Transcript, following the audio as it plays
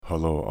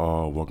Hello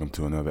all, welcome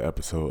to another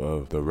episode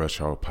of the Rush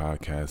Hour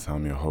Podcast.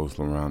 I'm your host,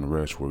 LaRon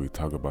Rush, where we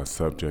talk about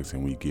subjects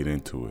and we get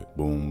into it.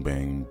 Boom,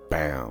 bang,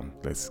 bam.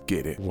 Let's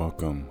get it.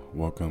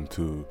 Welcome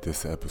to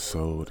this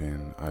episode,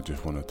 and I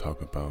just want to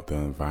talk about the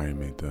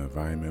environment. The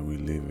environment we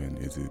live in,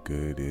 is it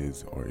good,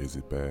 or is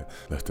it bad?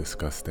 Let's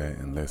discuss that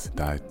and let's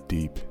dive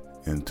deep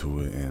into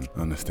it and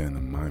understand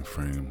the mind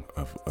frame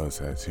of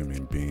us as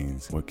human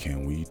beings. What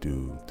can we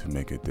do to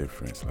make a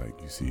difference? Like,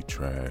 you see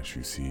trash,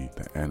 you see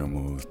the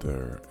animals,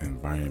 their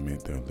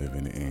environment they're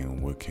living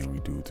in. What can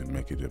we do to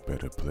make it a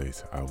better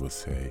place? I would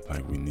say,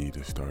 like, we need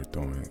to start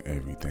throwing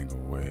everything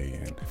away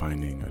and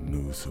finding a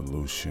new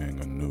solution,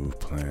 a new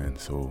plan,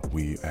 so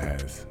we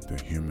as the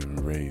human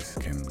race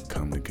can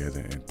come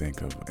together and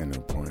think of an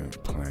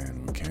important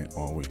plan. We can't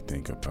always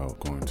think about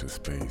going to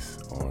space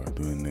or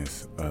doing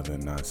this other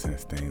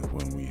nonsense things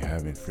when we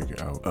haven't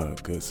figured out a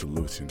good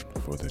solution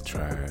for the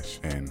trash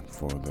and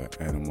for the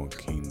animal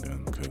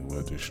kingdom, because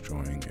we're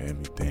destroying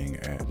everything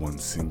at one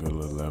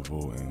singular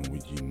level. And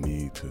you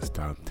need to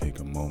stop, take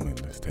a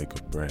moment, let's take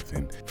a breath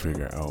and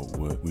figure out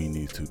what we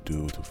need to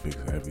do to fix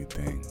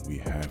everything. We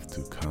have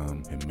to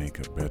come and make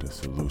a better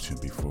solution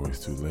before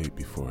it's too late,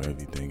 before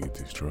everything is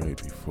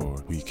destroyed,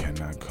 before we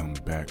cannot come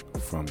back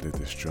from the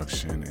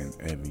destruction and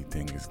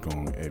everything is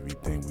gone,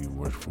 everything we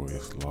worked for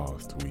is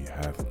lost. We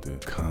have to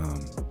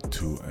come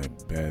to a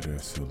better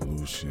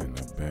solution,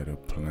 a better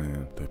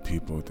plan. The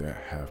people that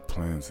have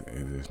plans, it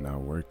is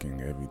not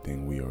working.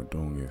 Everything we are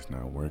doing is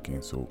not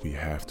working, so we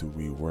have to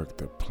rework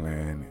the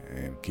plan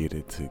and get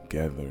it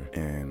together.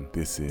 And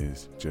this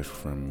is just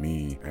from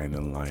me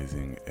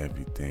analyzing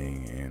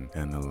everything and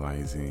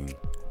analyzing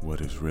what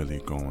is really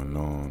going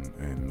on,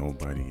 and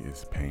nobody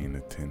is paying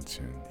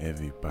attention.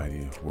 Everybody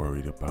is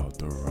worried about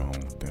the wrong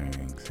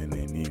things, and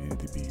they needed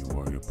to be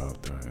worried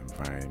about the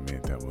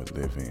environment that we're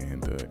living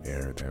in, the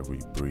air that we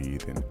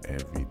breathe, and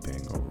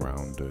everything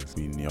around us.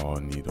 We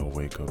all need a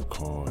wake-up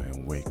call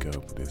and wake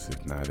up. This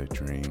is not a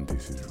dream.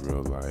 This is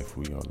real life.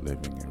 We are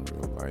living in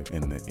real life,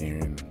 and the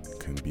end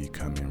can be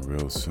coming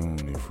real soon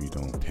if we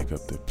don't pick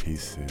up the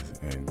pieces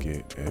and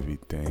get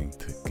everything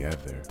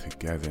together.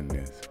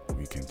 Togetherness,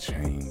 we can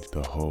change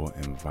the whole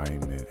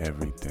environment.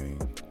 Everything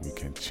we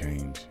can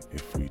change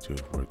if we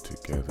just work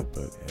together.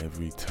 But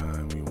every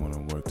time we want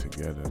to work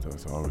together,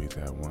 there's always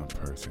that one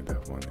person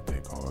that want to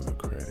take all the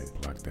credit,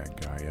 block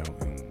that guy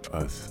out. And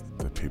us,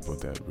 the people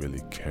that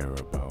really care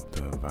about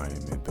the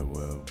environment, the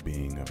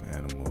well-being of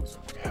animals,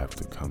 have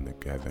to come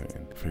together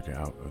and figure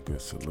out a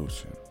good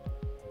solution.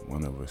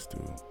 One of us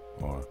do,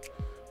 or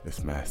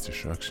it's mass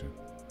destruction.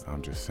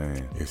 I'm just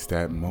saying, it's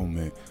that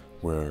moment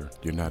where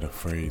you're not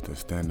afraid to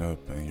stand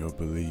up and your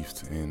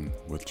beliefs in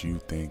what you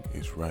think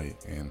is right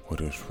and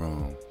what is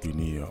wrong. We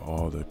need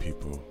all the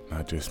people,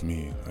 not just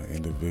me, an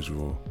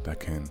individual that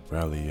can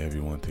rally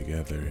everyone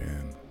together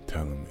and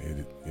tell them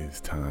it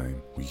is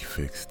time we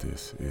fix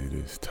this. It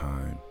is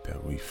time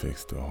that we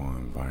fix the whole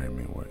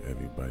environment where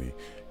everybody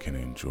can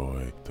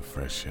enjoy the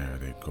fresh air.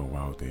 They go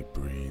out, they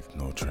breathe,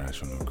 no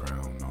trash on the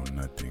ground, no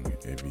nothing.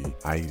 Every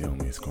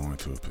item is going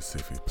to a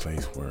specific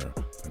place where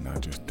they're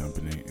not just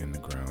dumping it in the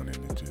ground and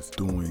they're just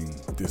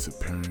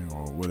disappearing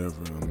or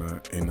whatever. I'm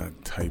not in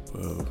that type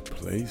of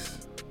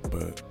place,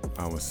 but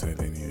I would say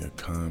they need to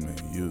come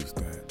and use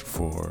that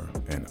for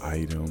an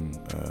item,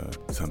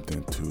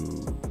 something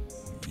to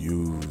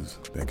use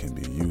that can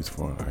be used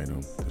for an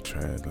item. The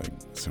trash, like,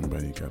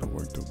 somebody gotta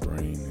work the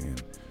brain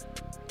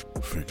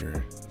and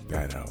figure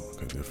that out,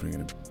 because they're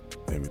figuring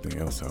everything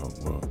else out,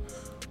 well,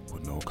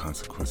 with no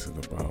consequences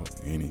about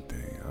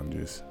anything.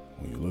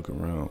 When you look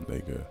around,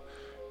 they could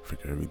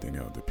figure everything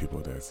out. The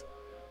people that's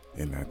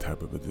in that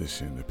type of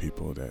position, the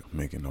people that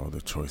making all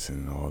the choices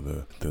and all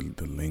the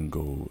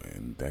lingo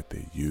and that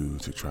they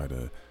use to try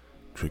to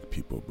trick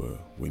people.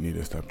 But we need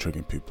to stop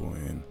tricking people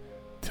and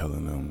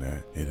telling them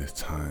that it is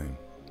time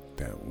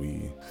that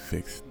we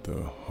fix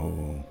the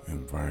whole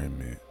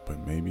environment.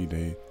 But maybe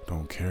they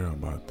don't care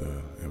about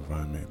the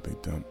environment. They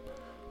dump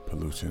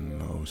pollution in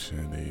the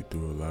ocean. They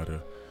do a lot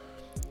of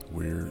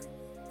weird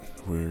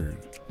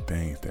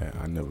things that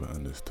I never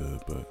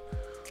understood. But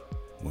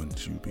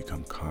once you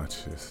become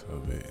conscious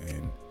of it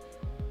and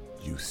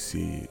you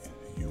see it,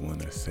 you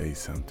want to say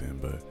something,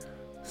 but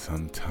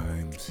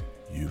sometimes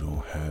you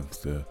don't have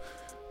the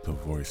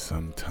voice.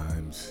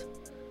 Sometimes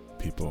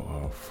people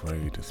are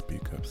afraid to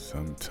speak up.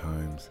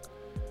 Sometimes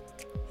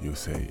you'll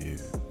say,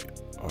 is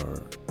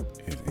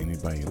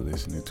anybody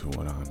listening to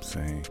what I'm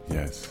saying?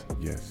 Yes,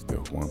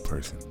 there's one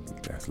person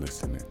that's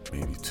listening,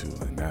 maybe two,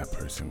 and that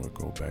person will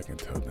go back and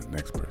tell the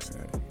next person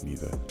that you need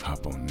to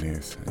hop on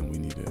this and we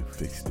need to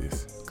fix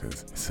this,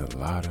 because it's a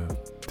lot of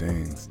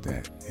things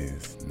that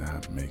is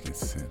not making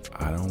sense.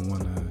 I don't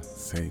want to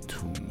say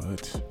too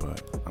much,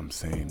 but I'm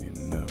saying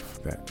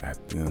enough that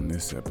at the end of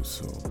this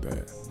episode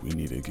that we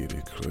need to get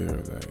it clear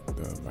that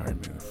the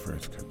environment is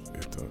first, because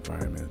if the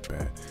environment is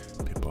bad,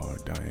 people are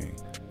dying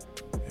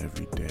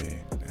every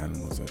day. The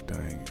animals are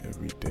dying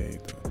every day.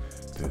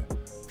 The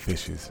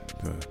fishes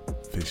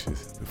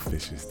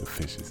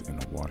in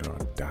the water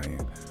are dying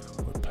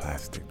with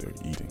plastic they're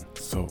eating.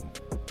 So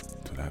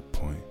to that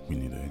point, we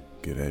need to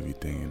get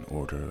everything in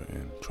order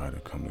and try to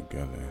come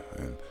together.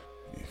 And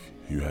if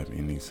you have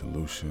any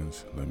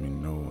solutions, let me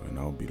know, and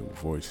I'll be the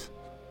voice.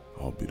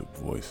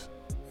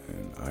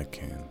 And I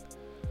can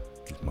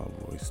use my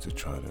voice to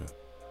try to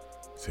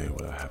say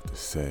what I have to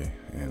say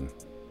and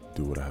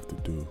do what I have to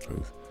do,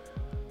 because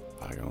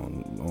I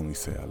can only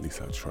say at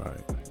least I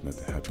tried. If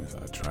nothing happens,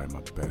 I tried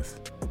my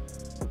best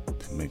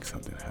to make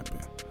something happen.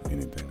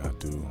 Anything I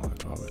do,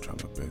 I always try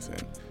my best,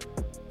 and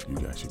you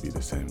guys should be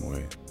the same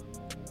way.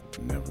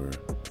 Never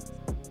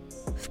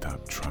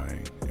stop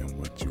trying in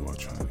what you are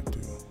trying to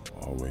do.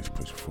 Always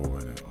push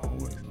forward and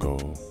always go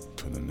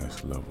to the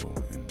next level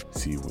and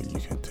see what you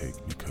can take,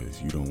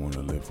 because you don't want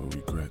to live with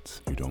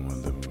regrets.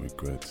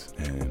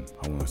 And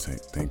I want to say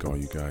thank all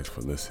you guys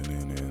for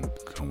listening and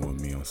come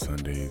with me on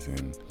Sundays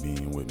and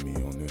being with me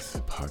on this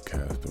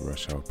podcast, the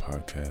Rush Hour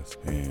Podcast.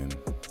 And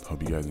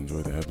hope you guys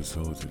enjoy the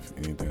episodes. If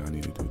anything I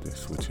need to do to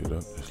switch it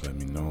up, just let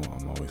me know.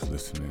 I'm always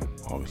listening,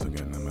 always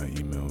looking at my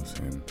emails,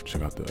 and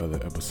check out the other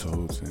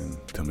episodes and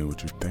tell me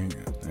what you think.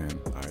 And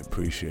I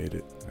appreciate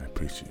it. I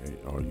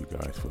appreciate all you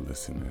guys for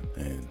listening,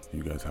 and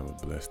you guys have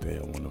a blessed day,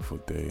 a wonderful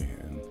day,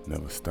 and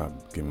never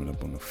stop giving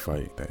up on the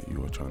fight that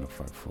you are trying to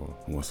fight for.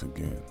 And once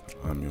again,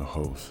 I'm your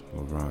host,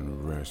 LaRon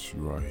Resh.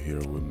 You are here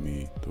with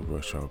me, the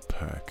Rush Hour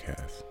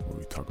Podcast, where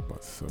we talk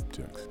about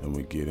subjects and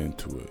we get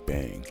into it.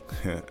 Bang.